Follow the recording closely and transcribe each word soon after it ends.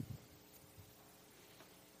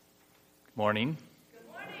Morning. Good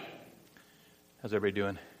morning. How's everybody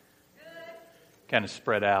doing? Good. Kind of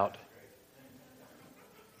spread out.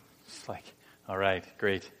 It's like, all right,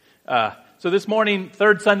 great. So this morning,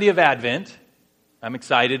 third Sunday of Advent, I'm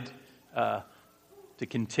excited to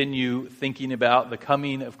continue thinking about the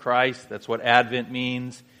coming of Christ. That's what Advent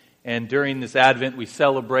means. And during this Advent, we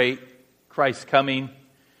celebrate Christ's coming.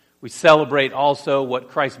 We celebrate also what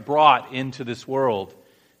Christ brought into this world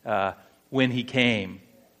when He came.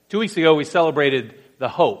 2 weeks ago, we celebrated the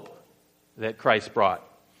hope that Christ brought.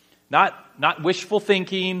 Not wishful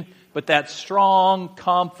thinking, but that strong,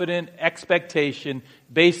 confident expectation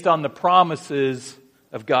based on the promises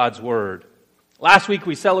of God's Word. Last week,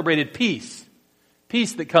 we celebrated peace.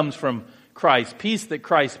 Peace that comes from Christ. Peace that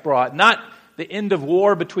Christ brought. Not the end of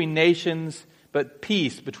war between nations, but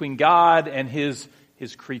peace between God and His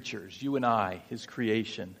creatures, you and I, His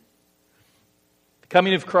creation. The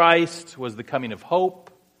coming of Christ was the coming of hope,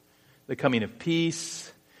 the coming of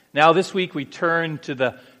peace. Now this week we turn to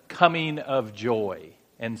the coming of joy.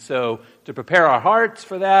 And so to prepare our hearts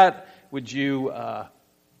for that, would you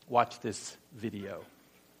watch this video?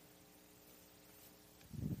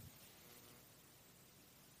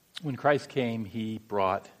 When Christ came, He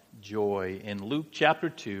brought joy. In Luke chapter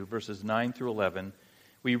 2, verses 9 through 11,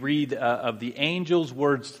 we read of the angels'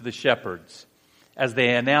 words to the shepherds as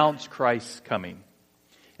they announce Christ's coming.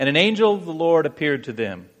 And an angel of the Lord appeared to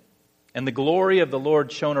them, and the glory of the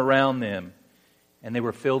Lord shone around them, and they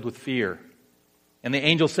were filled with fear. And the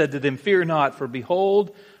angel said to them, "Fear not, for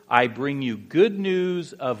behold, I bring you good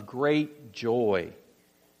news of great joy.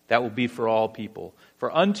 That will be for all people.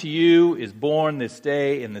 For unto you is born this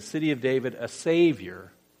day in the city of David a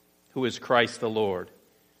Savior, who is Christ the Lord."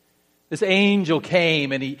 This angel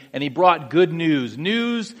came and he brought good news.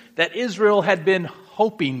 News that Israel had been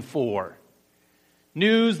hoping for.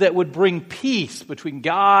 News that would bring peace between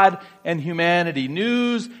God and humanity.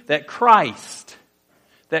 News that Christ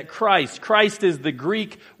is the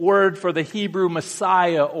Greek word for the Hebrew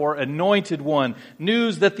Messiah or anointed one.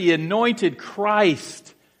 News that the anointed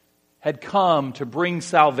Christ had come to bring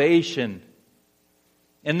salvation.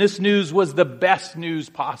 And this news was the best news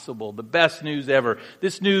possible, the best news ever.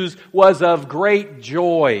 This news was of great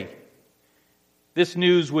joy. This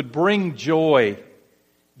news would bring joy.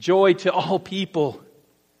 Joy to all people,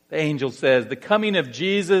 the angel says. The coming of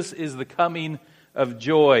Jesus is the coming of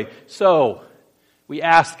joy. So, we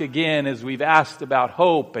ask again, as we've asked about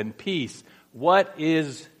hope and peace, what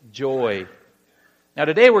is joy? Now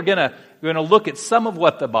today we're going to look at some of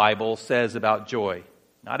what the Bible says about joy.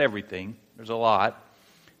 Not everything, there's a lot.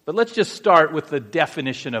 But let's just start with the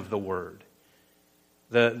definition of the word.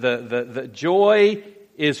 The joy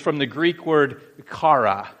is from the Greek word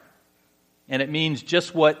chara, and it means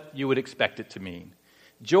just what you would expect it to mean.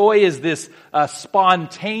 Joy is this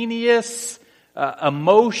spontaneous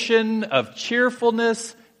emotion of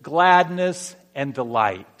cheerfulness, gladness, and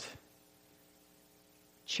delight.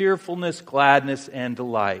 Cheerfulness, gladness, and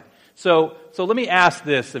delight. So let me ask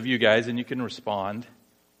this of you guys, and you can respond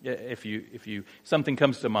if something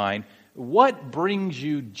comes to mind. What brings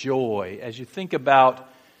you joy as you think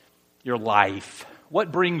about your life?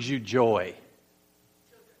 What brings you joy?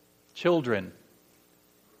 Children.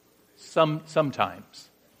 Sometimes.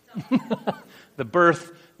 The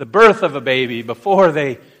birth of a baby before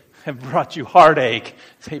they have brought you heartache,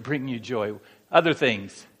 they bring you joy. Other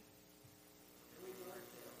things.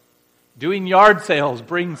 Doing yard sales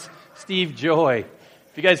brings Steve joy.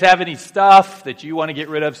 If you guys have any stuff that you want to get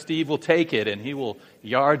rid of, Steve will take it and he will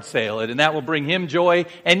yard sale it, and that will bring him joy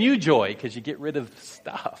and you joy because you get rid of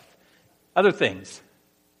stuff. Other things.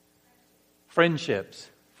 Friendships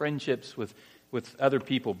with other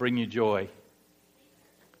people bring you joy.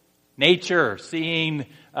 Nature, seeing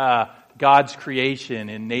God's creation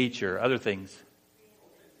in nature. Other things.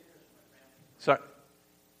 Sorry.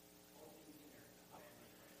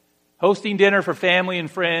 Hosting dinner for family and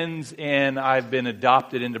friends, and I've been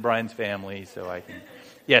adopted into Brian's family, so I can...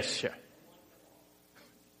 Yes, sure.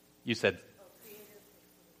 You said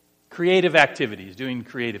creative activities, doing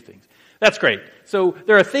creative things. That's great. So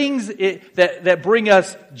there are things that bring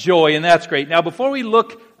us joy, and that's great. Now, before we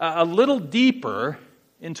look a little deeper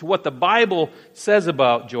into what the Bible says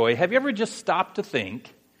about joy, have you ever just stopped to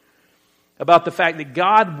think about the fact that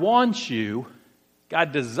God wants you,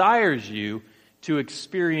 God desires you to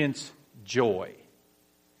experience joy?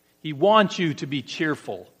 He wants you to be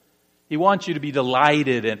cheerful. He wants you to be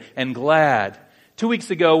delighted and glad. 2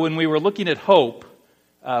 weeks ago when we were looking at hope,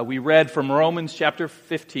 we read from Romans chapter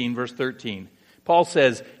 15, verse 13. Paul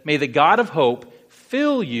says, "May the God of hope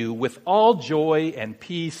fill you with all joy and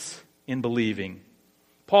peace in believing."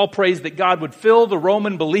 Paul prays that God would fill the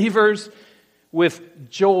Roman believers with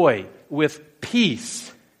joy, with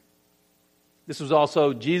peace. This was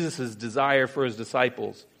also Jesus' desire for his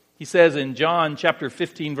disciples. He says in John chapter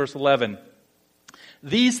 15, verse 11,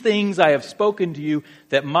 "These things I have spoken to you,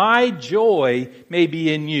 that my joy may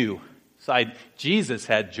be in you." Jesus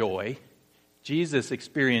had joy. Jesus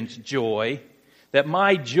experienced joy. "That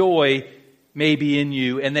my joy may be in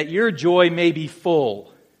you, and that your joy may be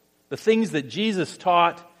full." The things that Jesus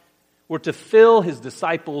taught were to fill his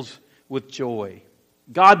disciples with joy.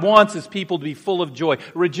 God wants his people to be full of joy.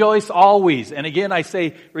 Rejoice always. And again, I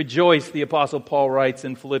say rejoice, the Apostle Paul writes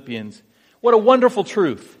in Philippians. What a wonderful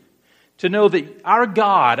truth to know that our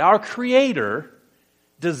God, our Creator,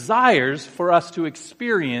 desires for us to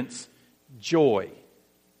experience joy.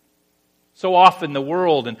 So often the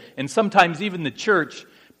world and sometimes even the church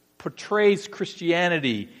portrays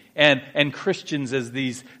Christianity and Christians as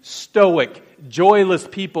these stoic, joyless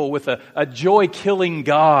people with a joy-killing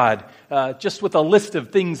God, just with a list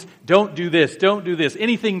of things. Don't do this, don't do this.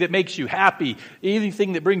 Anything that makes you happy,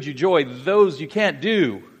 anything that brings you joy, those you can't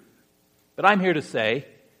do. But I'm here to say,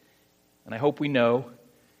 and I hope we know,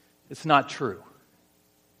 it's not true.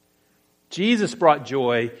 Jesus brought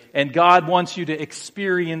joy, and God wants you to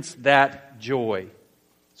experience that joy.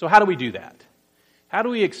 So how do we do that? How do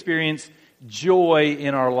we experience joy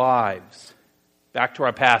in our lives? Back to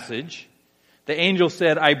our passage. The angel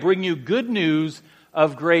said, "I bring you good news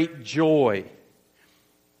of great joy."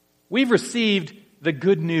 We've received the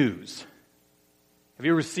good news. Have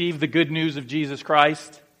you received the good news of Jesus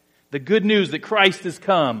Christ? The good news that Christ has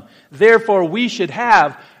come. Therefore, we should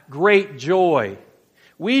have great joy.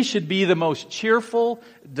 We should be the most cheerful,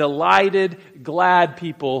 delighted, glad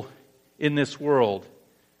people in this world.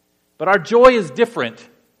 But our joy is different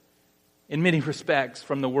in many respects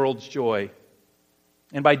from the world's joy.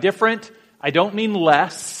 And by different, I don't mean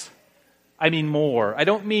less, I mean more. I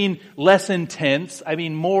don't mean less intense, I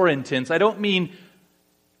mean more intense. I don't mean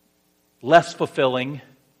less fulfilling,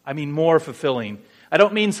 I mean more fulfilling. I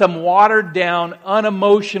don't mean some watered down,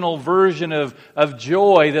 unemotional version of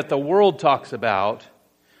joy that the world talks about.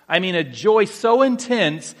 I mean a joy so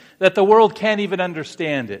intense that the world can't even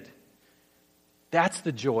understand it. That's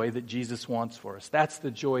the joy that Jesus wants for us. That's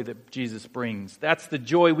the joy that Jesus brings. That's the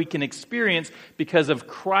joy we can experience because of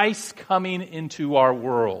Christ coming into our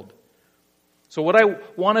world. So what I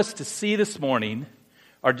want us to see this morning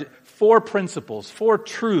are 4 principles, 4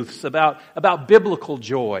 truths about biblical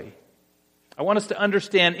joy. I want us to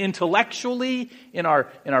understand intellectually in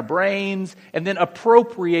our brains and then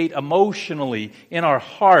appropriate emotionally in our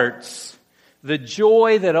hearts the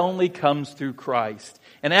joy that only comes through Christ.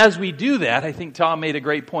 And as we do that, I think Tom made a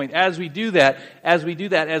great point. As we do that, as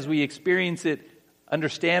we experience it,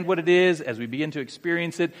 understand what it is, as we begin to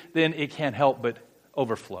experience it, then it can't help but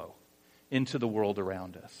overflow into the world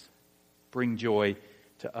around us. Bring joy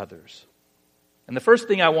to others. And the first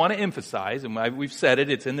thing I want to emphasize, and we've said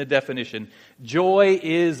it, it's in the definition, joy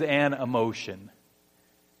is an emotion.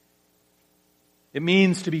 It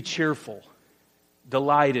means to be cheerful,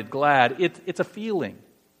 delighted, glad. It's a feeling.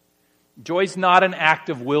 Joy's not an act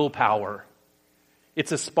of willpower.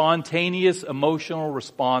 It's a spontaneous emotional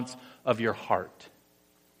response of your heart.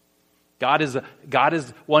 God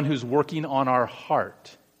is one who's working on our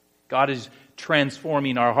heart. God is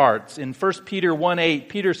transforming our hearts. In 1 Peter 1:8,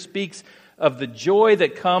 Peter speaks of the joy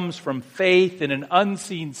that comes from faith in an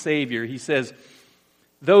unseen Savior. He says,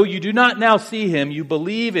 "Though you do not now see Him, you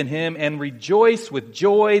believe in Him and rejoice with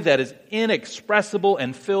joy that is inexpressible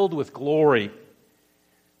and filled with glory."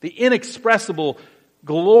 The inexpressible,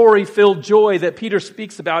 glory-filled joy that Peter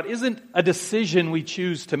speaks about isn't a decision we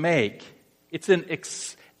choose to make. It's an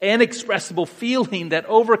inexpressible feeling that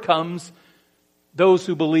overcomes those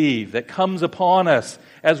who believe, that comes upon us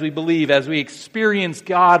as we believe, as we experience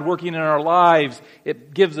God working in our lives.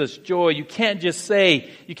 It gives us joy. You can't just say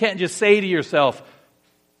to yourself,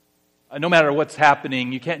 no matter what's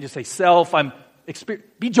happening, you can't just say,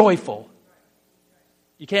 be joyful.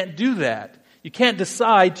 You can't do that. You can't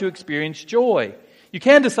decide to experience joy. You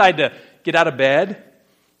can decide to get out of bed.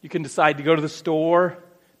 You can decide to go to the store.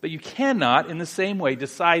 But you cannot, in the same way,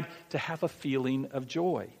 decide to have a feeling of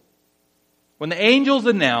joy. When the angels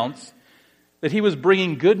announced that He was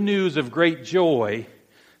bringing good news of great joy,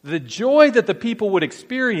 the joy that the people would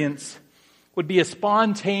experience would be a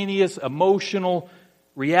spontaneous, emotional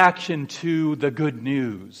reaction to the good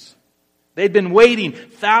news. They'd been waiting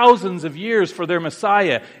thousands of years for their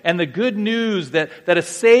Messiah, and the good news that a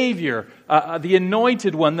Savior, the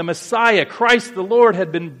Anointed One, the Messiah, Christ the Lord,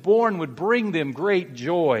 had been born would bring them great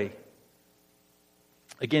joy.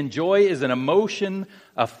 Again, joy is an emotion,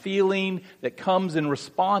 a feeling that comes in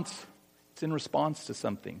response. It's in response to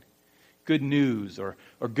something. good news or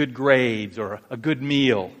good grades or a good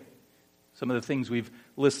meal. Some of the things we've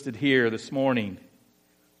listed here this morning.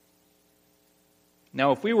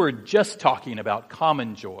 Now, if we were just talking about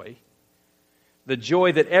common joy, the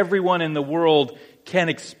joy that everyone in the world can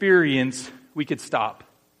experience, we could stop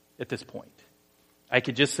at this point. I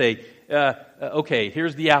could just say, okay,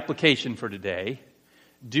 here's the application for today.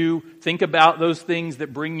 Think about those things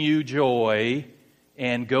that bring you joy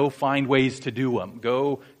and go find ways to do them.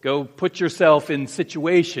 Go put yourself in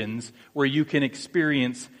situations where you can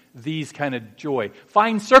experience these kind of joy.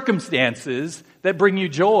 Find circumstances that bring you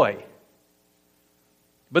joy.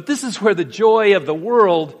 But this is where the joy of the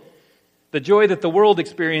world, the joy that the world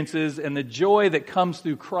experiences and the joy that comes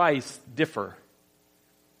through Christ differ.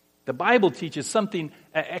 The Bible teaches something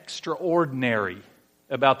extraordinary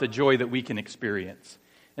about the joy that we can experience.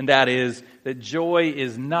 And that is that joy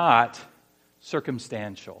is not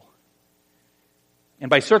circumstantial.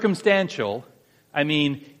 And by circumstantial, I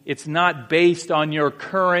mean it's not based on your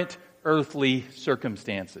current earthly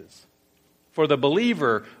circumstances. For the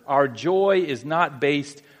believer, our joy is not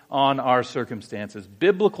based on our circumstances.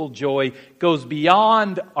 Biblical joy goes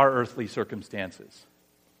beyond our earthly circumstances.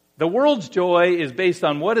 The world's joy is based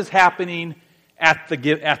on what is happening at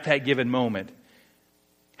that given moment.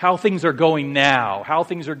 How things are going now, how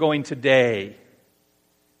things are going today.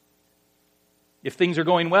 If things are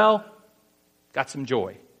going well, got some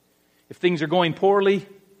joy. If things are going poorly,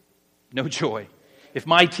 no joy. If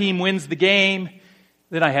my team wins the game,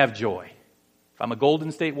 then I have joy. If I'm a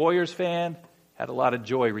Golden State Warriors fan, had a lot of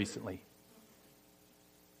joy recently.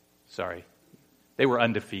 Sorry. They were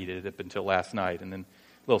undefeated up until last night, and then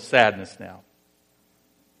a little sadness now.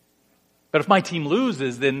 But if my team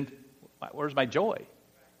loses, then where's my joy?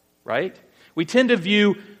 Right? We tend to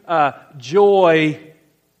view joy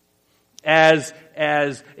as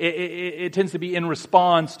it tends to be in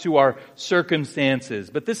response to our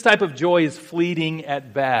circumstances. But this type of joy is fleeting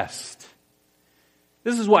at best.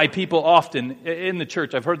 This is why people often, in the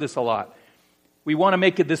church, I've heard this a lot, we want to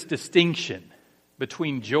make this distinction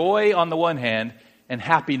between joy on the one hand and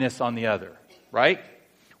happiness on the other, right?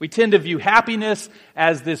 We tend to view happiness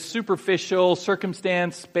as this superficial,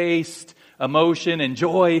 circumstance-based emotion and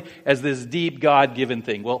joy as this deep, God-given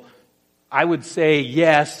thing. Well, I would say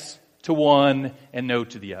yes to one and no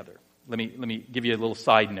to the other. Let me give you a little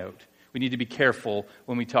side note. We need to be careful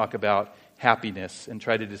when we talk about happiness and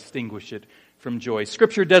try to distinguish it from joy.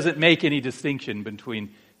 Scripture doesn't make any distinction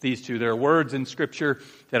between these two. There are words in Scripture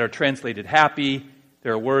that are translated happy.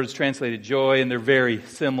 There are words translated joy, and they're very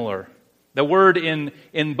similar. The word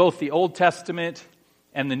in both the Old Testament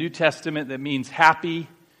and the New Testament that means happy,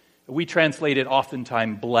 we translate it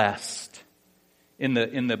oftentimes blessed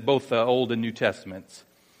in both the Old and New Testaments.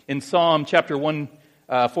 In Psalm chapter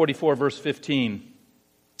 144, verse 15,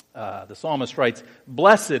 the psalmist writes,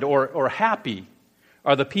 "Blessed or happy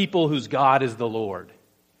are the people whose God is the Lord."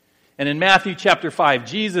 And in Matthew chapter 5,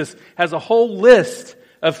 Jesus has a whole list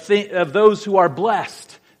of those who are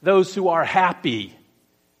blessed, those who are happy.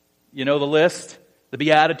 You know the list? The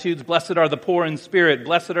Beatitudes, blessed are the poor in spirit,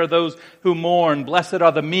 blessed are those who mourn, blessed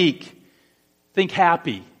are the meek. Think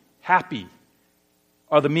happy. Happy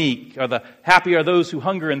are the meek, happy are those who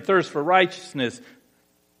hunger and thirst for righteousness,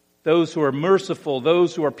 those who are merciful,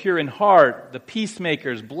 those who are pure in heart, the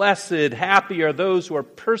peacemakers. Blessed, happy are those who are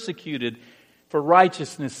persecuted for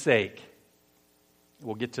righteousness' sake.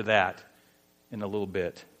 We'll get to that in a little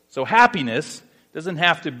bit. So happiness doesn't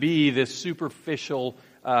have to be this superficial,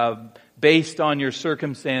 based on your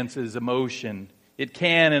circumstances, emotion. It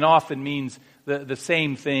can and often means the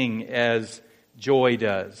same thing as joy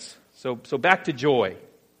does. So back to joy.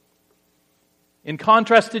 In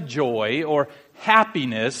contrast to joy or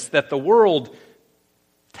happiness that the world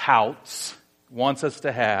touts, wants us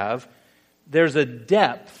to have, there's a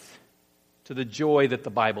depth to the joy that the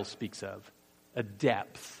Bible speaks of. A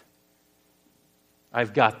depth.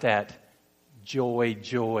 I've got that joy,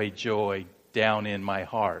 joy, joy down in my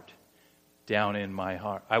heart. Down in my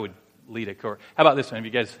heart. I would lead a chorus. How about this one? Have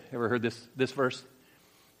you guys ever heard this verse?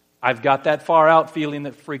 I've got that far out feeling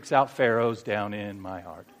that freaks out pharaohs down in my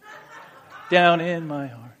heart. Down in my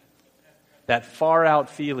heart. That far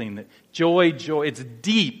out feeling, that joy, it's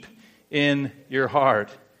deep in your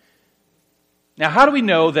heart. Now, how do we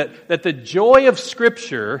know that the joy of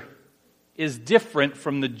Scripture is different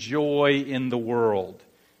from the joy in the world?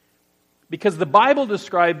 Because the Bible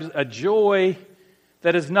describes a joy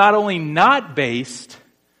that is not only not based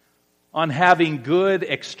on having good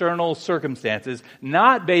external circumstances,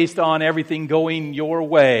 not based on everything going your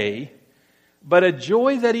way, but a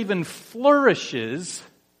joy that even flourishes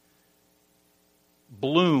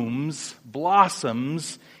blossoms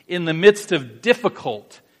in the midst of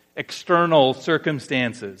difficult external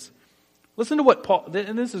circumstances. Listen to what Paul,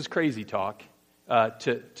 and this is crazy talk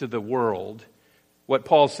to the world, what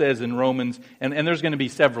Paul says in Romans, and there's going to be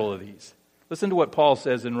several of these. Listen to what Paul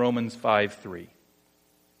says in Romans 5:3.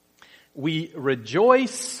 We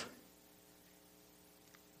rejoice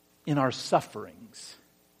in our sufferings,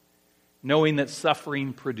 knowing that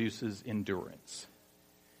suffering produces endurance.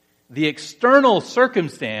 The external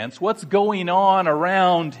circumstance, what's going on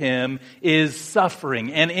around him, is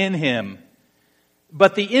suffering and in him.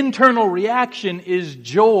 But the internal reaction is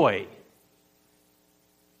joy.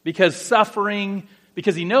 Because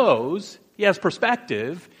he knows, he has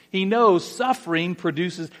perspective, he knows suffering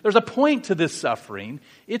produces, there's a point to this suffering,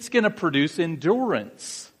 it's going to produce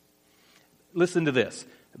endurance. Listen to this.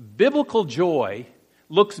 Biblical joy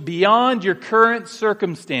looks beyond your current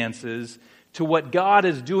circumstances to what God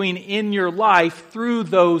is doing in your life through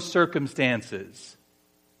those circumstances.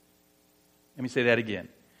 Let me say that again.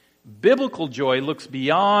 Biblical joy looks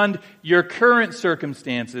beyond your current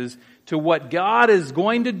circumstances to what God is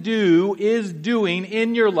going to do, is doing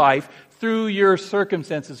in your life through your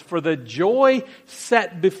circumstances. For the joy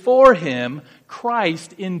set before him,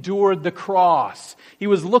 Christ endured the cross. He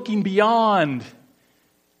was looking beyond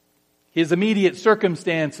his immediate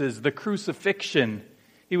circumstances, the crucifixion.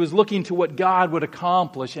 He was looking to what God would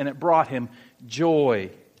accomplish, and it brought him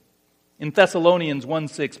joy. In Thessalonians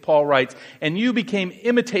 1:6, Paul writes, "And you became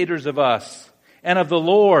imitators of us and of the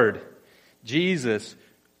Lord Jesus,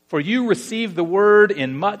 for you received the word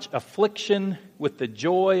in much affliction with the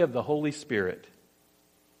joy of the Holy Spirit."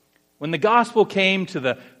 When the gospel came to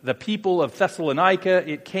the people of Thessalonica,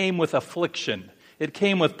 it came with affliction. It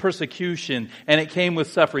came with persecution, and it came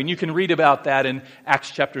with suffering. You can read about that in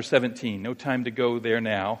Acts chapter 17. No time to go there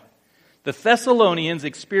now. The Thessalonians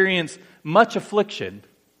experienced much affliction,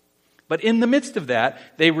 but in the midst of that,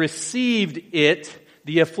 they received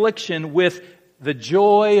the affliction, with the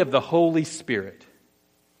joy of the Holy Spirit.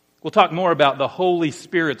 We'll talk more about the Holy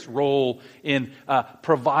Spirit's role in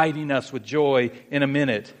providing us with joy in a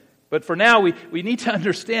minute. But for now, we need to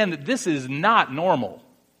understand that this is not normal.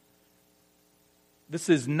 This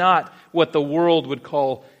is not what the world would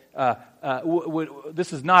call,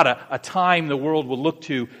 this is not a time the world will look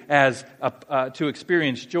to as to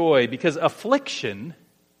experience joy, because affliction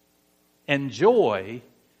and joy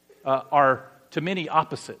are to many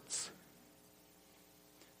opposites.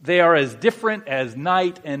 They are as different as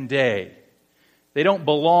night and day. They don't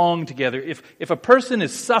belong together. If a person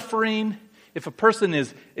is suffering, if a person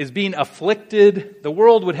is being afflicted, the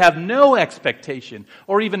world would have no expectation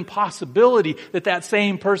or even possibility that that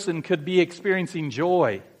same person could be experiencing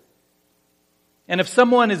joy. And if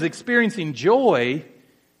someone is experiencing joy,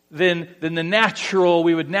 then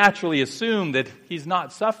we would naturally assume that he's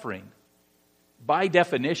not suffering. By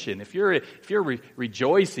definition, if you're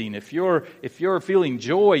rejoicing, if you're feeling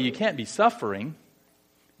joy, you can't be suffering.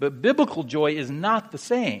 But biblical joy is not the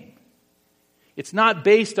same. It's not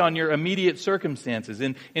based on your immediate circumstances.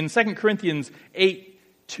 In 2 Corinthians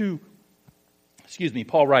 8:2,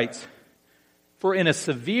 Paul writes, "For in a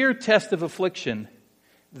severe test of affliction,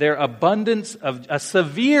 their abundance of a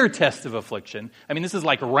severe test of affliction," I mean, this is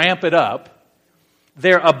like ramp it up,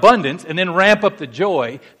 their abundance, and then ramp up the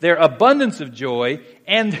joy, their abundance of joy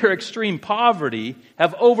and their extreme poverty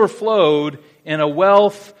have overflowed in a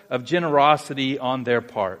wealth of generosity on their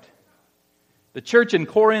part. The church in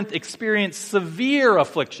Corinth experienced severe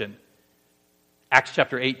affliction. Acts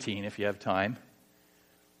chapter 18, if you have time.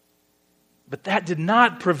 But that did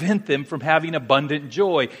not prevent them from having abundant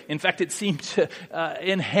joy. In fact, it seemed to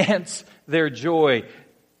enhance their joy.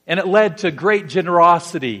 And it led to great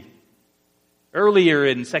generosity. Earlier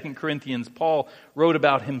in 2 Corinthians, Paul wrote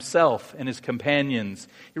about himself and his companions.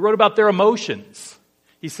 He wrote about their emotions.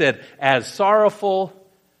 He said, as sorrowful,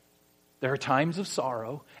 there are times of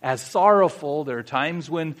sorrow. As sorrowful, there are times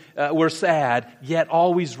when we're sad, yet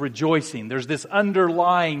always rejoicing. There's this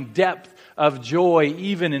underlying depth of joy,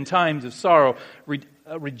 even in times of sorrow.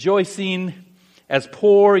 Rejoicing as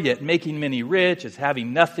poor, yet making many rich. As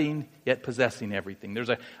having nothing, yet possessing everything. There's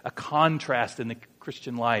a contrast in the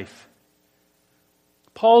Christian life.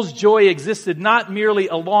 Paul's joy existed not merely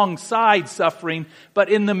alongside suffering, but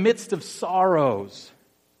in the midst of sorrows.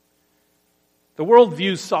 The world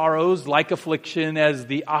views sorrows like affliction as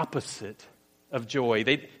the opposite of joy.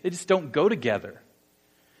 They just don't go together.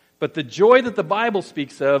 But the joy that the Bible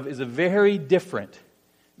speaks of is very different.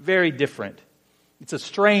 It's a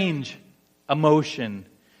strange emotion.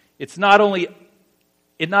 It not only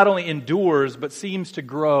endures, but seems to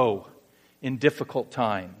grow in difficult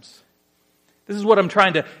times. This is what I'm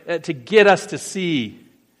trying to get us to see.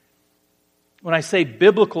 When I say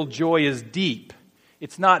biblical joy is deep,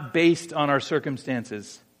 it's not based on our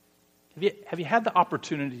circumstances. Have you had the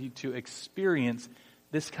opportunity to experience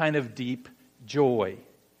this kind of deep joy?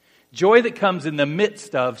 Joy that comes in the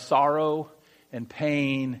midst of sorrow and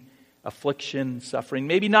pain, affliction, suffering.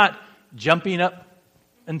 Maybe not jumping up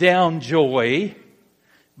and down joy,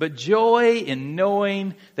 but joy in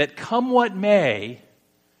knowing that come what may,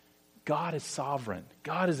 God is sovereign.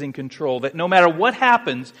 God is in control. That no matter what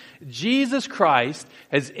happens, Jesus Christ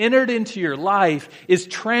has entered into your life, is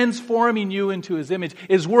transforming you into His image,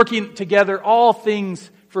 is working together all things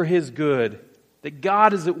for His good. That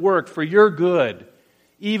God is at work for your good,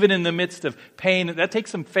 even in the midst of pain. That takes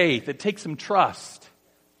some faith. It takes some trust.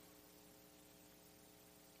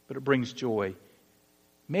 But it brings joy.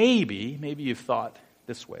 Maybe you've thought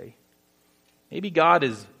this way. Maybe God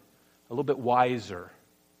is a little bit wiser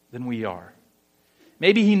than we are.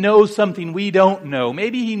 Maybe He knows something we don't know.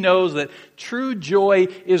 Maybe He knows that true joy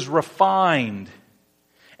is refined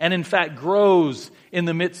and in fact grows in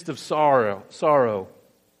the midst of sorrow.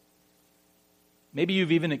 Maybe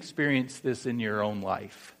you've even experienced this in your own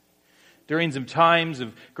life. During some times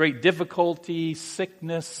of great difficulty,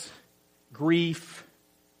 sickness, grief,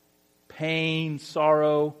 pain,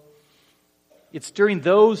 sorrow. It's during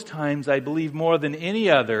those times, I believe more than any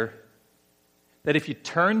other, that if you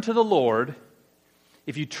turn to the Lord,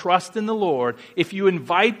 if you trust in the Lord, if you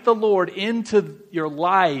invite the Lord into your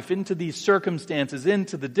life, into these circumstances,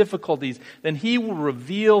 into the difficulties, then He will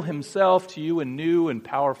reveal Himself to you in new and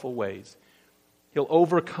powerful ways. He'll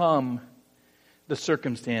overcome the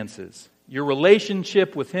circumstances. Your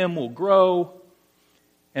relationship with Him will grow,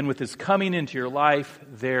 and with His coming into your life,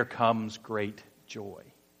 there comes great joy.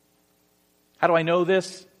 How do I know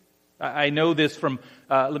this? I know this from,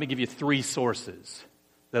 let me give you 3 sources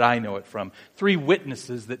that I know it from. 3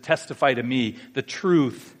 witnesses that testify to me the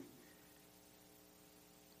truth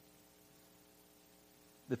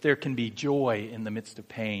that there can be joy in the midst of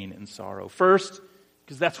pain and sorrow. First,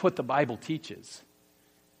 because that's what the Bible teaches.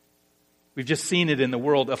 We've just seen it in the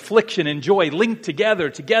world. Affliction and joy linked together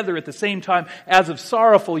at the same time, as of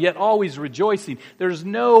sorrowful, yet always rejoicing.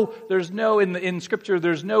 In Scripture,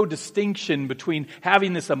 there's no distinction between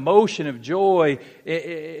having this emotion of joy.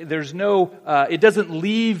 It doesn't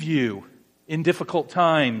leave you in difficult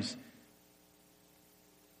times.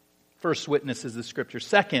 First witness is the Scripture.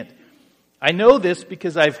 Second, I know this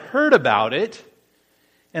because I've heard about it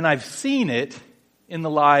and I've seen it in the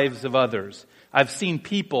lives of others. I've seen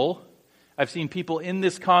people in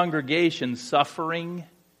this congregation suffering,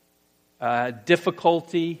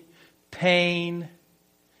 difficulty, pain,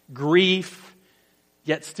 grief,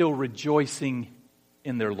 yet still rejoicing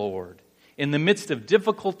in their Lord. In the midst of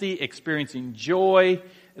difficulty, experiencing joy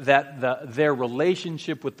that their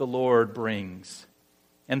relationship with the Lord brings.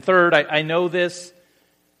 And third, I know this.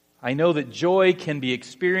 I know that joy can be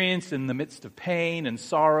experienced in the midst of pain and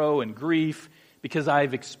sorrow and grief because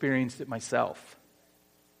I've experienced it myself.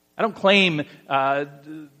 I don't claim, I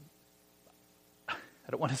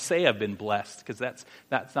don't want to say I've been blessed, because that's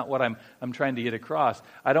not what I'm trying to get across.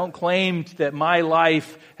 I don't claim that my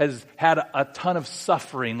life has had a ton of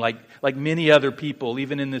suffering like many other people,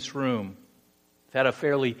 even in this room. I've had a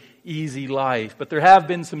fairly easy life, but there have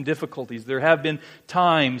been some difficulties. There have been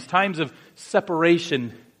times of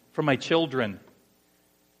separation from my children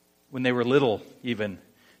when they were little, even.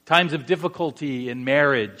 Times of difficulty in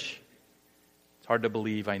marriage. It's hard to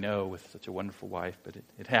believe, I know, with such a wonderful wife, but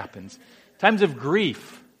it happens. Times of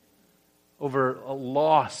grief over a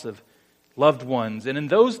loss of loved ones. And in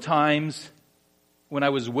those times, when I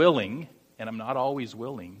was willing, and I'm not always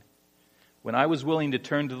willing, when I was willing to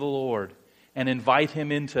turn to the Lord and invite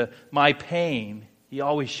Him into my pain, He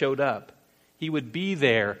always showed up. He would be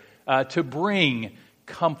there to bring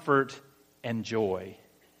comfort and joy.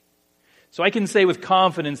 So I can say with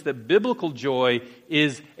confidence that biblical joy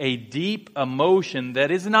is a deep emotion that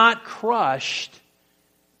is not crushed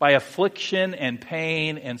by affliction and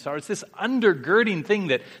pain and sorrow. It's this undergirding thing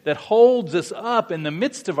that holds us up in the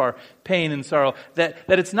midst of our pain and sorrow, that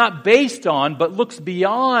it's not based on, but looks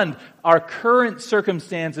beyond our current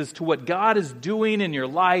circumstances to what God is doing in your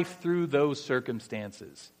life through those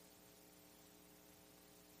circumstances.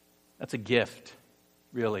 That's a gift,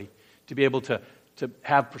 really, to be able to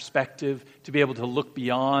have perspective, to be able to look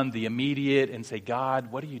beyond the immediate and say,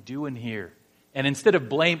 God, what are you doing here? And instead of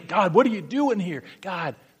blame, God, what are you doing here?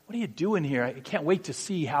 God, what are you doing here? I can't wait to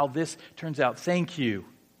see how this turns out. Thank you.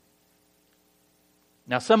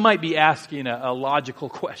 Now, some might be asking a logical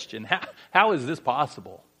question. How is this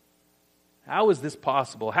possible? How is this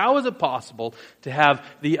possible? How is it possible to have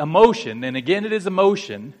the emotion, and again it is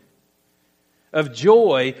emotion, of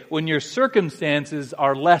joy when your circumstances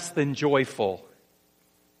are less than joyful?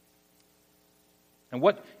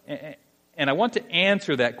 And I want to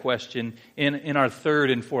answer that question in our third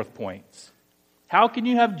and fourth points. How can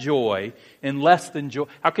you have joy in less than joy?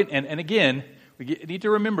 And again, we need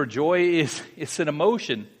to remember joy is an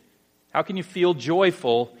emotion. How can you feel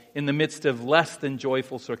joyful in the midst of less than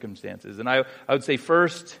joyful circumstances? And I would say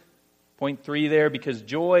first, point 3 there, because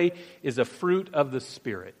joy is a fruit of the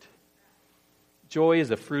Spirit. Joy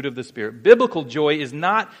is a fruit of the Spirit. Biblical joy is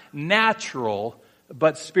not natural,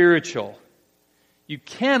 but spiritual. You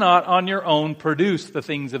cannot on your own produce the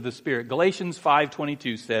things of the Spirit. Galatians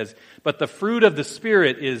 5:22 says, but the fruit of the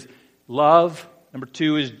Spirit is love. Number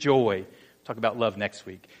 2 is joy. Talk about love next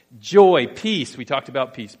week. Joy, peace. We talked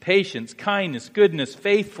about peace. Patience, kindness, goodness,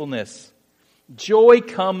 faithfulness. Joy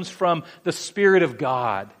comes from the Spirit of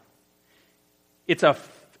God. It's a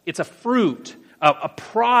fruit, a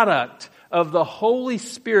product of the Holy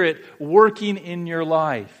Spirit working in your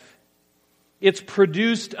life. It's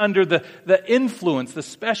produced under the influence, the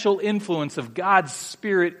special influence of God's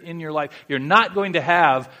Spirit in your life. You're not going to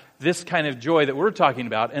have this kind of joy that we're talking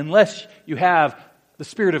about unless you have the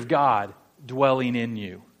Spirit of God dwelling in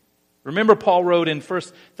you. Remember, Paul wrote in 1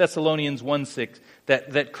 Thessalonians 1:6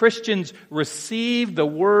 that Christians receive the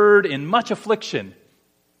word in much affliction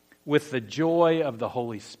with the joy of the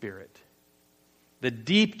Holy Spirit. The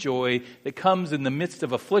deep joy that comes in the midst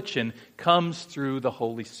of affliction comes through the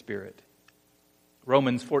Holy Spirit.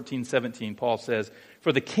 Romans 14:17, Paul says,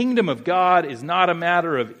 for the kingdom of God is not a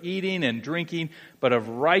matter of eating and drinking, but of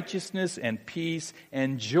righteousness and peace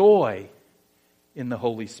and joy in the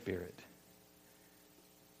Holy Spirit.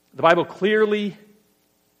 The Bible's clear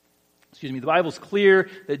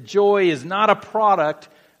that joy is not a product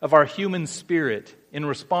of our human spirit in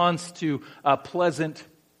response to pleasant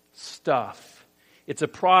stuff. It's a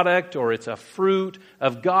product or it's a fruit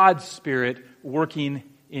of God's Spirit working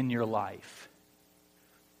in your life.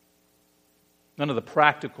 One of the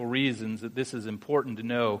practical reasons that this is important to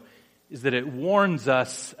know is that it warns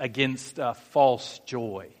us against false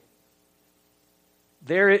joy.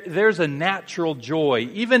 There's a natural joy,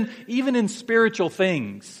 even in spiritual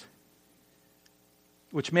things,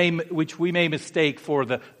 which we may mistake for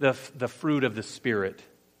the fruit of the Spirit,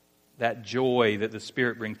 that joy that the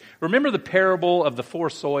Spirit brings. Remember the parable of the 4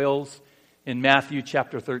 soils in Matthew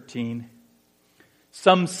chapter 13?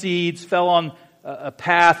 Some seeds fell on a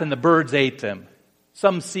path and the birds ate them.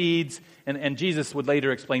 Some seeds, and Jesus would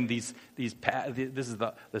later explain this is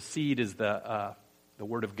the seed is the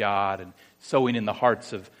Word of God and sowing in the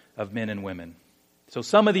hearts of men and women. So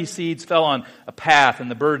some of these seeds fell on a path and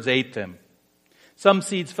the birds ate them. Some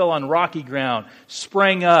seeds fell on rocky ground,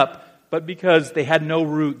 sprang up, but because they had no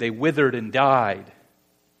root, they withered and died.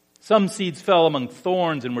 Some seeds fell among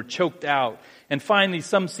thorns and were choked out. And finally,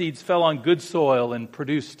 some seeds fell on good soil and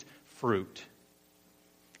produced fruit.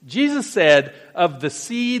 Jesus said of the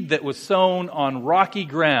seed that was sown on rocky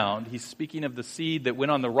ground, he's speaking of the seed that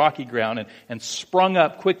went on the rocky ground and sprung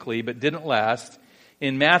up quickly but didn't last,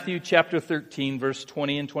 in Matthew chapter 13, verse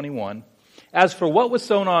 20 and 21. As for what was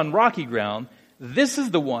sown on rocky ground, this is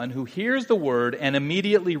the one who hears the word and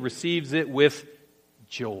immediately receives it with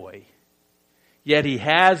joy. Yet he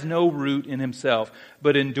has no root in himself,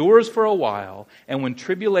 but endures for a while, and when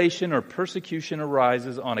tribulation or persecution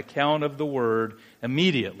arises on account of the word,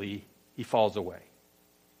 immediately he falls away.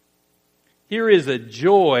 Here is a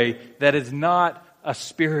joy that is not a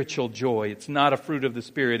spiritual joy. It's not a fruit of the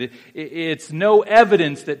Spirit. It's no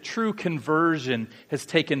evidence that true conversion has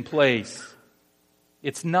taken place.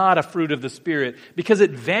 It's not a fruit of the Spirit because it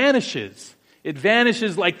vanishes. It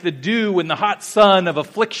vanishes like the dew when the hot sun of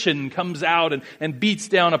affliction comes out and beats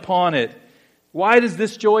down upon it. Why does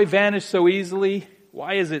this joy vanish so easily?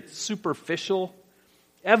 Why is it superficial?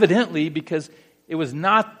 Evidently because it was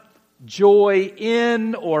not joy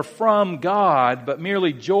in or from God, but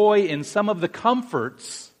merely joy in some of the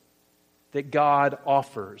comforts that God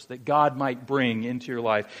offers, that God might bring into your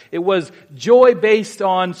life. It was joy based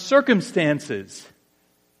on circumstances.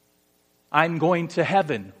 I'm going to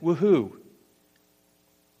heaven. Woohoo.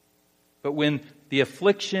 But when the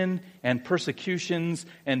affliction and persecutions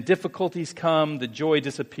and difficulties come, the joy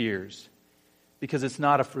disappears because it's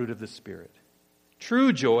not a fruit of the Spirit.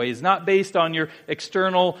 True joy is not based on your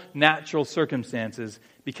external natural circumstances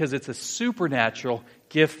because it's a supernatural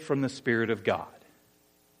gift from the Spirit of God.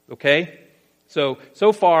 Okay? So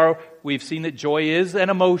far we've seen that joy is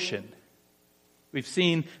an emotion. We've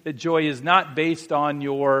seen that joy is not based on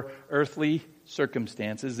your earthly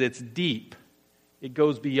circumstances. It's deep. It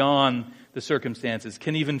goes beyond the circumstances,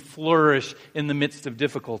 can even flourish in the midst of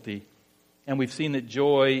difficulty. And we've seen that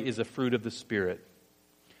joy is a fruit of the Spirit.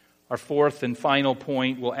 Our fourth and final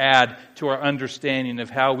point will add to our understanding of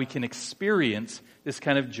how we can experience this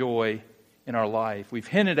kind of joy in our life. We've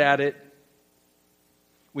hinted at it.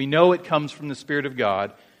 We know it comes from the Spirit of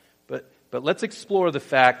God. But let's explore the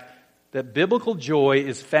fact that biblical joy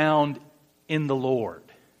is found in the Lord.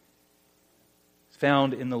 It's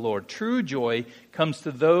found in the Lord. True joy comes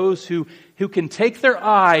to those who can take their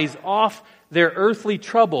eyes off their earthly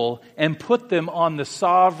trouble and put them on the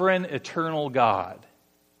sovereign, eternal God.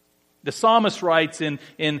 The psalmist writes in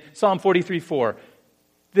Psalm 43:4,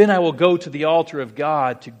 "Then I will go to the altar of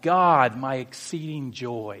God, to God my exceeding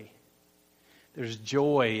joy." There's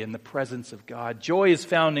joy in the presence of God. Joy is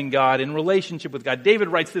found in God, in relationship with God. David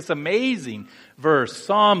writes this amazing verse,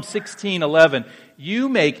 Psalm 16:11. "You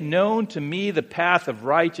make known to me the path of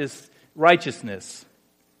righteousness.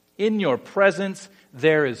 In your presence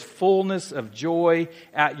there is fullness of joy.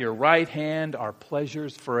 At your right hand are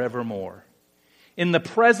pleasures forevermore." In the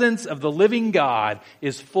presence of the living God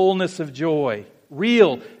is fullness of joy.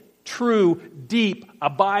 Real, true, deep,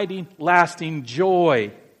 abiding, lasting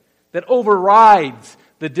joy that overrides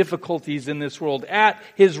the difficulties in this world. At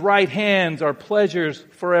His right hands are pleasures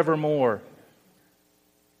forevermore.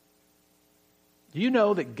 Do you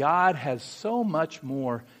know that God has so much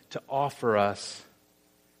more to offer us,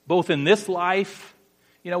 both in this life?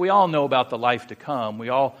 You know, we all know about the life to come. We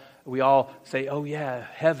all say, oh yeah,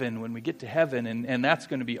 heaven, when we get to heaven, and that's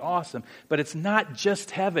going to be awesome. But it's not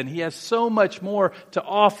just heaven. He has so much more to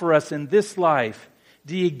offer us in this life.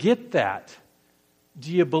 Do you get that?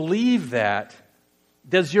 Do you believe that?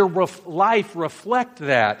 Does your life reflect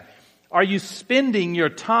that? Are you spending your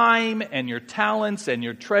time and your talents and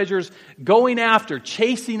your treasures going after,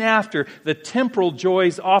 chasing after the temporal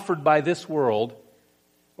joys offered by this world?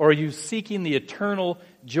 Or are you seeking the eternal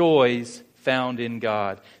joys found in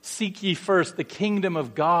God? Seek ye first the kingdom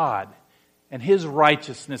of God and His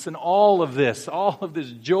righteousness, and all of this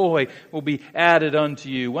joy will be added unto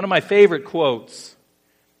you. One of my favorite quotes,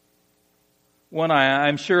 one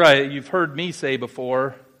I'm sure you've heard me say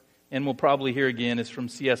before, and will probably hear again, is from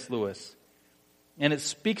C.S. Lewis. And it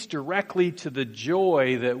speaks directly to the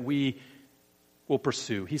joy that we will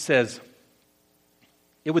pursue. He says,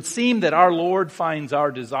 "It would seem that our Lord finds our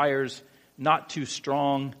desires not too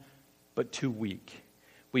strong, but too weak.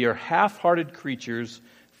 We are half-hearted creatures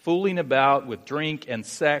fooling about with drink and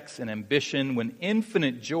sex and ambition when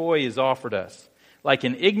infinite joy is offered us. Like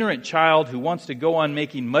an ignorant child who wants to go on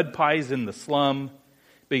making mud pies in the slum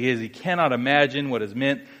because he cannot imagine what is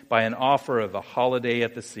meant by an offer of a holiday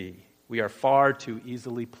at the sea. We are far too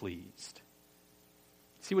easily pleased."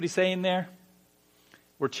 See what he's saying there?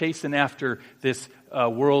 We're chasing after this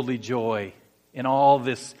worldly joy and all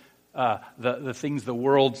this, the things the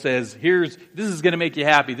world says, this is going to make you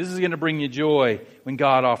happy, this is going to bring you joy, when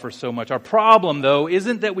God offers so much. Our problem, though,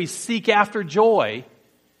 isn't that we seek after joy.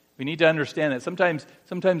 We need to understand that.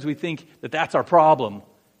 Sometimes we think that that's our problem.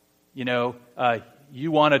 You know,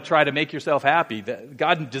 you want to try to make yourself happy.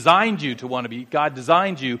 God designed you to want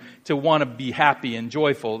to be happy and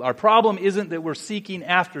joyful. Our problem isn't that we're seeking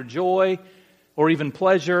after joy or even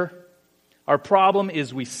pleasure. Our problem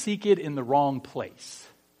is we seek it in the wrong place.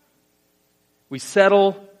 We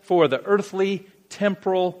settle for the earthly,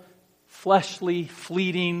 temporal, fleshly,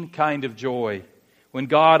 fleeting kind of joy, when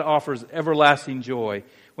God offers everlasting joy,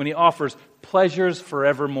 when He offers pleasures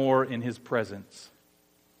forevermore in His presence.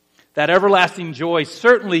 That everlasting joy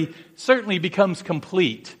certainly becomes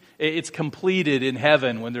complete. It's completed in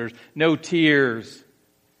heaven when there's no tears.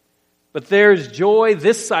 But there's joy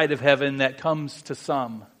this side of heaven that comes to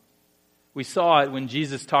some. We saw it when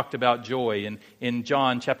Jesus talked about joy in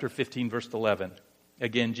John chapter 15, verse 11.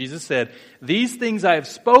 Again, Jesus said, "These things I have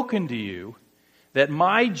spoken to you, that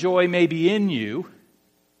my joy may be in you."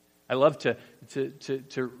 I love to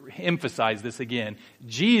emphasize this again.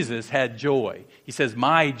 Jesus had joy. He says,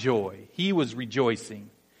 "My joy." He was rejoicing.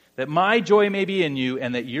 That my joy may be in you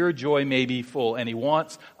and that your joy may be full. And He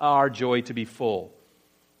wants our joy to be full.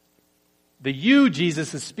 The you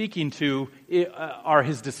Jesus is speaking to are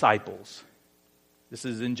His disciples. This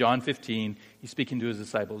is in John 15. He's speaking to His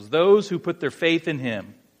disciples. Those who put their faith in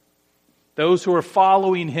Him. Those who are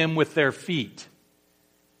following Him with their feet.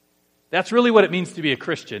 That's really what it means to be a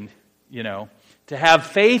Christian, you know. To have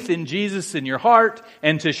faith in Jesus in your heart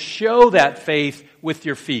and to show that faith with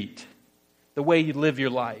your feet. The way you live your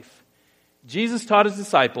life. Jesus taught His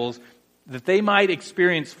disciples that they might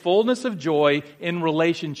experience fullness of joy in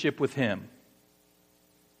relationship with Him.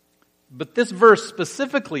 But this verse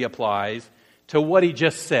specifically applies to what He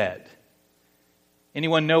just said.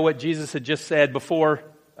 Anyone know what Jesus had just said before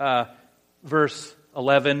verse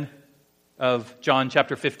 11 of John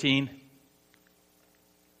chapter 15?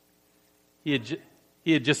 He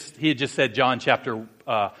had just said John chapter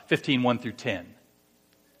 15, 1 through 10.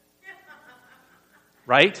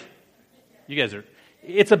 Right? You guys are...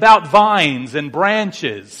 It's about vines and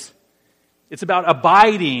branches. It's about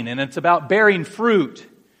abiding, and it's about bearing fruit.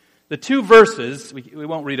 The two verses, we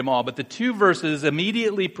won't read them all, but the two verses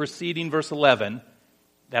immediately preceding verse 11,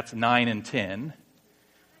 that's 9 and 10,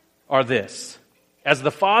 are this. As the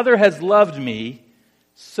Father has loved me,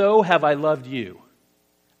 so have I loved you.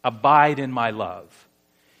 Abide in my love.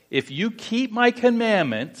 If you keep my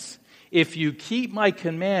commandments, you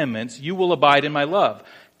will abide in my love,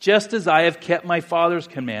 just as I have kept my Father's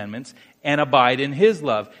commandments and abide in his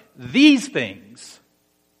love. These things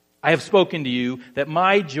I have spoken to you, that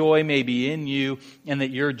my joy may be in you and that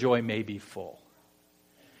your joy may be full.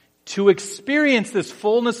 To experience this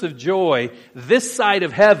fullness of joy this side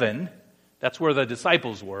of heaven, that's where the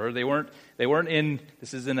disciples were. They weren't in,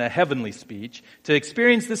 this is in a heavenly speech. To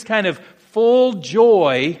experience this kind of full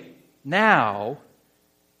joy now,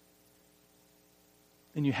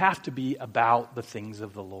 then you have to be about the things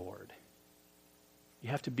of the Lord. You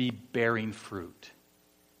have to be bearing fruit.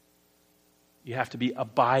 You have to be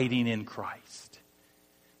abiding in Christ.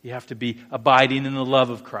 You have to be abiding in the love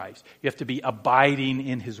of Christ. You have to be abiding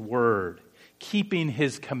in his word, keeping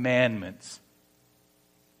his commandments.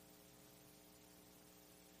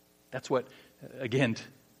 That's what, again,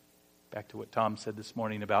 back to what Tom said this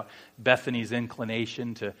morning about Bethany's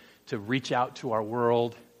inclination to reach out to our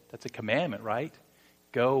world. That's a commandment, right?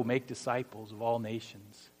 Go make disciples of all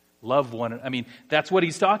nations. Love one another. I mean, that's what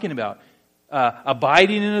he's talking about.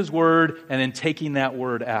 Abiding in his word and then taking that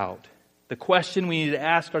word out. The question we need to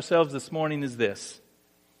ask ourselves this morning is this.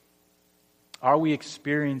 Are we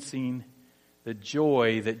experiencing the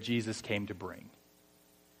joy that Jesus came to bring?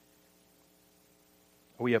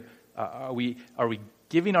 Are we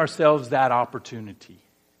giving ourselves that opportunity?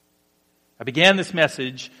 I began this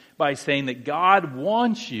message by saying that God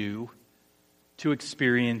wants you to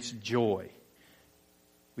experience joy.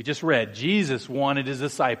 We just read, Jesus wanted his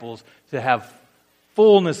disciples to have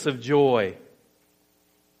fullness of joy.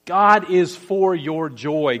 God is for your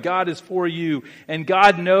joy. God is for you. And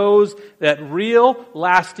God knows that real,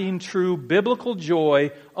 lasting, true, biblical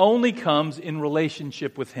joy only comes in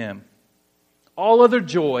relationship with him. All other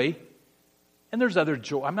joy, and there's other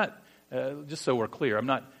joy. I'm not, just so we're clear, I'm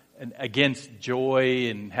not against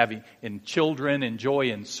joy in children and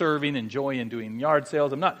joy in serving and joy in doing yard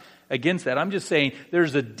sales. I'm not against that. I'm just saying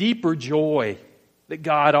there's a deeper joy that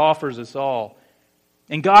God offers us all.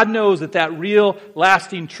 And God knows that real,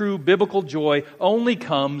 lasting, true, biblical joy only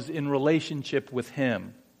comes in relationship with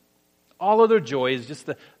him. All other joy is just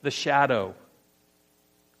the shadow.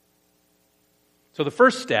 So the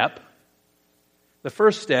first step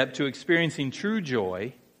to experiencing true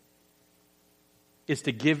joy is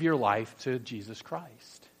to give your life to Jesus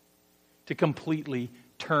Christ. To completely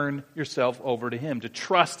turn yourself over to him. To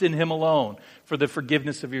trust in him alone for the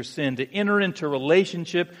forgiveness of your sin. To enter into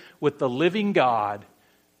relationship with the living God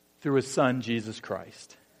through his Son, Jesus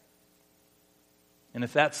Christ. And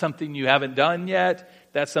if that's something you haven't done yet,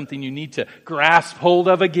 that's something you need to grasp hold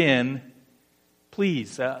of again,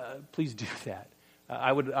 please do that.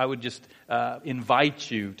 I would just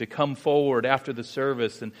invite you to come forward after the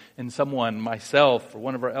service, and someone, myself, or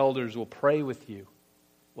one of our elders will pray with you,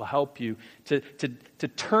 will help you to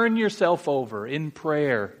turn yourself over in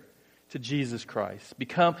prayer to Jesus Christ.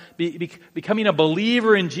 Becoming a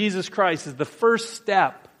believer in Jesus Christ is the first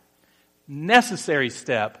step, necessary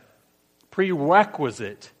step,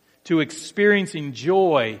 prerequisite to experiencing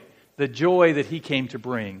joy, the joy that he came to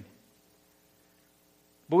bring.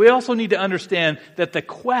 But we also need to understand that the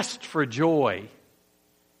quest for joy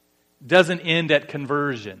doesn't end at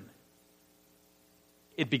conversion.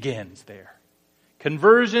 It begins there.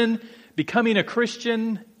 Conversion, becoming a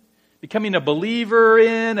Christian, becoming a believer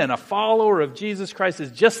in and a follower of Jesus Christ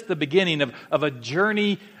is just the beginning of a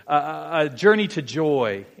journey to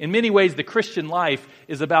joy. In many ways, the Christian life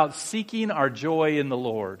is about seeking our joy in the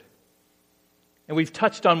Lord. And we've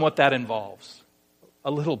touched on what that involves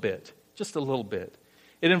a little bit, just a little bit.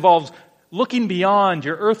 It involves looking beyond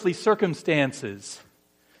your earthly circumstances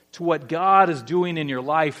to what God is doing in your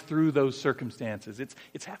life through those circumstances.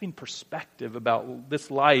 It's having perspective about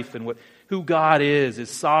this life and who God is,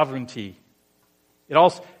 his sovereignty.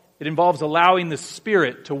 It involves allowing the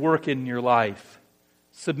Spirit to work in your life,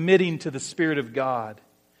 submitting to the Spirit of God,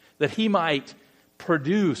 that he might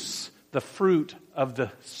produce the fruit of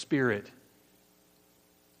the Spirit,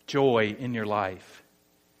 joy in your life.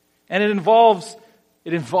 And it involves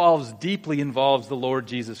It deeply involves the Lord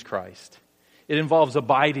Jesus Christ. It involves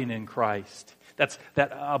abiding in Christ. That's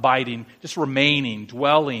that abiding, just remaining,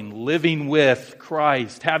 dwelling, living with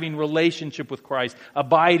Christ, having relationship with Christ,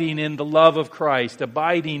 abiding in the love of Christ,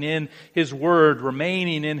 abiding in His Word,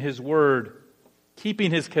 remaining in His Word, keeping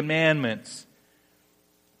His commandments.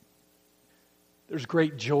 There's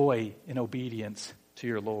great joy in obedience to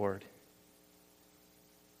your Lord.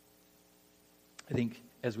 I think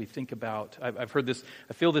as we think about, I've heard this,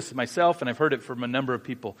 I feel this myself, and I've heard it from a number of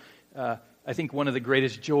people. I think one of the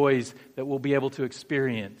greatest joys that we'll be able to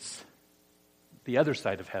experience the other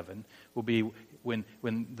side of heaven will be when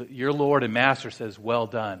your Lord and Master says, "Well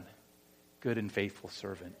done, good and faithful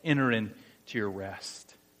servant. Enter into your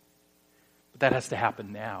rest." But that has to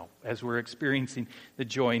happen now, as we're experiencing the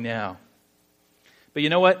joy now. But you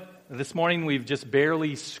know what? This morning we've just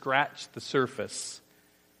barely scratched the surface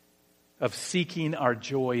of seeking our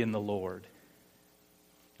joy in the Lord.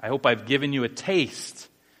 I hope I've given you a taste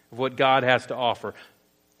of what God has to offer.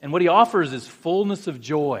 And what He offers is fullness of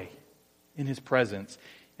joy in His presence.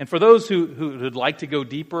 And for those who would like to go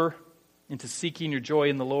deeper into seeking your joy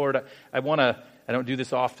in the Lord, I don't do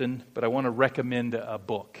this often, but I want to recommend a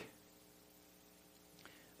book.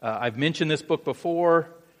 I've mentioned this book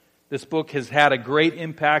before. This book has had a great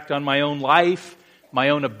impact on my own life, my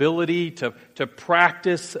own ability to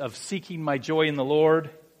practice of seeking my joy in the Lord.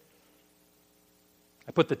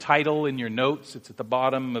 I put the title in your notes. It's at the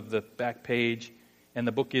bottom of the back page. And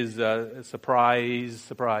the book is Surprise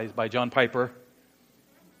by John Piper.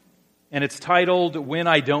 And it's titled When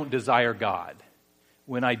I Don't Desire God.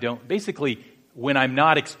 When I'm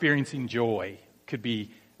not experiencing joy could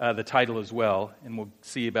be the title as well. And we'll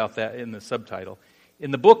see about that in the subtitle.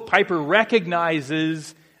 In the book, Piper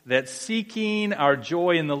recognizes that seeking our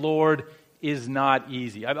joy in the Lord is not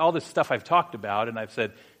easy. All this stuff I've talked about, and I've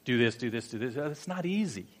said, do this. It's not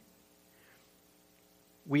easy.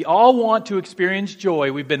 We all want to experience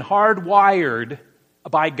joy. We've been hardwired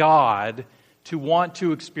by God to want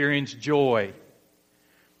to experience joy.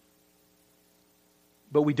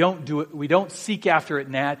 But we don't do it. We don't seek after it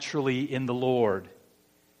naturally in the Lord.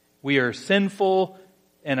 We are sinful,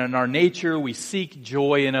 and in our nature, we seek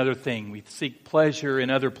joy in other things. We seek pleasure in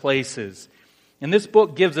other places. And this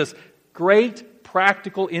book gives us great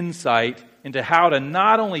practical insight into how to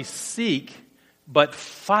not only seek, but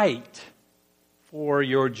fight for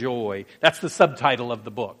your joy. That's the subtitle of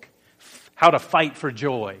the book. How to fight for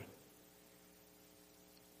joy.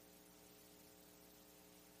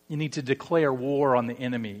 You need to declare war on the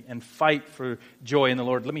enemy and fight for joy in the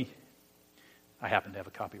Lord. I happen to have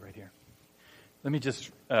a copy right here. Let me just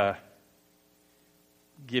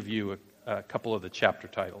give you a couple of the chapter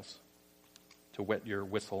titles to wet your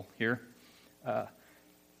whistle here.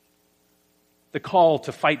 The call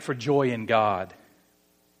to fight for joy in God.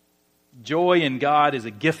 Joy in God is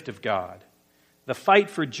a gift of God. The fight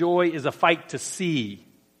for joy is a fight to see.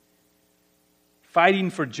 Fighting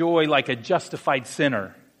for joy like a justified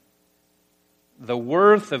sinner. The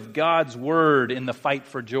worth of God's word in the fight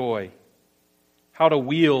for joy. How to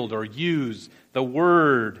wield or use the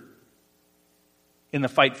word in the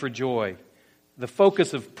fight for joy. The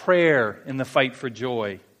focus of prayer in the fight for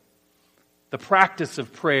joy. The practice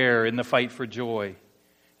of prayer in the fight for joy.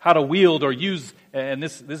 How to wield or use, and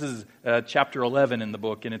this is chapter 11 in the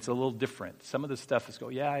book, and it's a little different. Some of the stuff is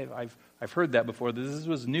I've heard that before. This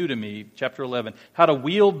was new to me, chapter 11. How to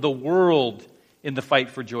wield the world in the fight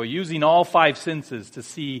for joy, using all five senses to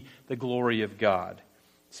see the glory of God.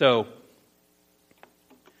 So,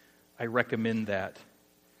 I recommend that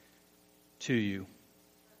to you,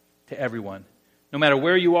 to everyone. No matter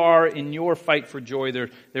where you are in your fight for joy,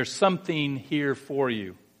 there's something here for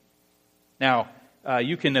you. Now,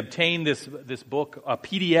 you can obtain this book, a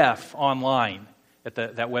PDF, online at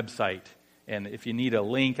that website. And if you need a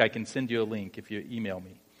link, I can send you a link if you email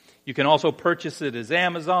me. You can also purchase it as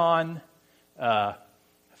Amazon. I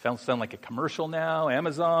sound like a commercial now.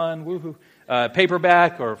 Amazon, woohoo.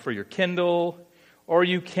 Paperback or for your Kindle. Or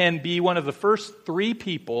you can be one of the first 3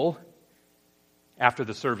 people after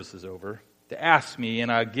the service is over to ask me,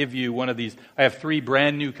 and I'll give you one of these. I have 3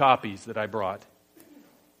 brand new copies that I brought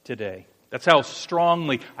today. That's how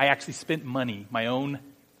strongly I actually spent money, my own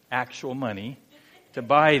actual money, to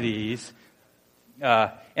buy these.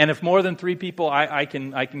 And if more than 3 people, I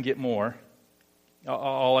can get more.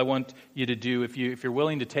 All I want you to do, if you're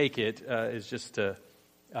willing to take it, is just to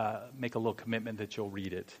make a little commitment that you'll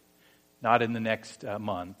read it. Not in the next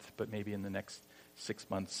month, but maybe in the next 6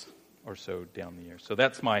 months or so down the year. So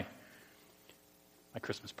that's my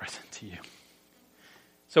Christmas present to you.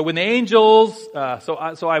 So when the angels,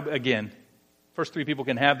 again, First three people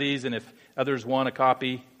can have these, and if others want a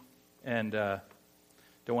copy and don't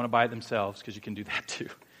want to buy it themselves, because you can do that too,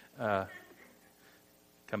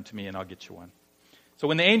 come to me and I'll get you one. So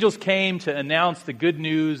when the angels came to announce the good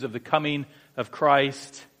news of the coming of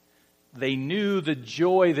Christ, they knew the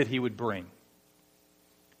joy that he would bring.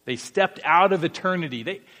 They stepped out of eternity.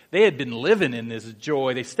 They had been living in this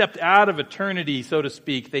joy. They stepped out of eternity, so to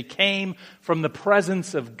speak. They came from the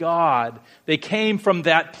presence of God. They came from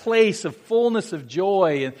that place of fullness of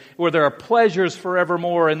joy where there are pleasures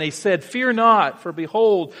forevermore. And they said, "Fear not, for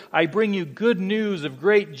behold, I bring you good news of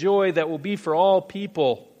great joy that will be for all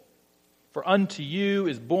people. For unto you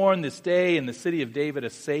is born this day in the city of David a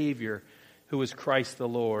Savior, who is Christ the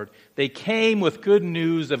Lord." They came with good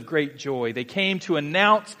news of great joy. They came to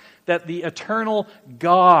announce that the eternal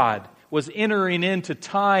God was entering into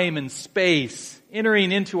time and space,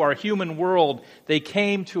 entering into our human world. They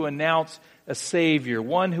came to announce a Savior,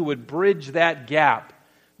 one who would bridge that gap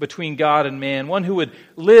between God and man, one who would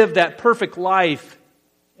live that perfect life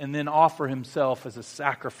and then offer himself as a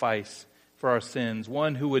sacrifice for our sins,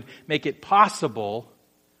 one who would make it possible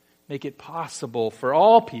for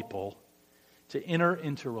all people to enter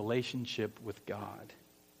into relationship with God.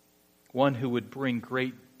 One who would bring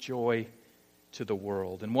great joy to the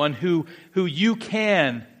world. And one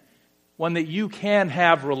one that you can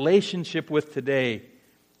have relationship with today.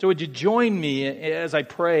 So would you join me as I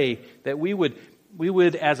pray that we would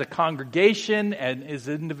as a congregation and as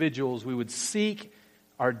individuals, we would seek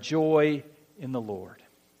our joy in the Lord.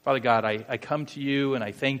 Father God, I come to you and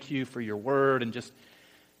I thank you for your word and just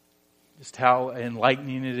how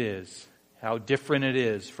enlightening it is. How different it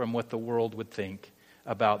is from what the world would think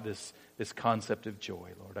about this concept of joy,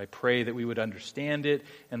 Lord. I pray that we would understand it.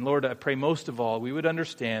 And Lord, I pray most of all, we would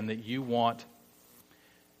understand that you want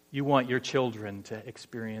your children to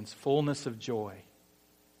experience fullness of joy.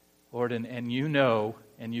 Lord, and you know,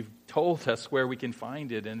 and you've told us where we can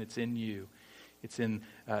find it, and it's in you. It's in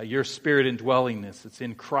your Spirit indwellingness. It's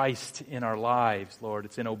in Christ in our lives, Lord.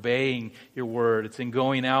 It's in obeying your word. It's in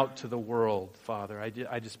going out to the world, Father.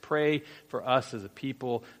 I just pray for us as a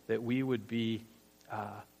people that we would be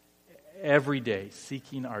every day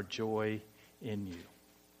seeking our joy in you.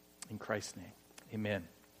 In Christ's name, amen.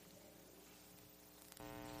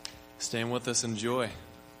 Stand with us in joy.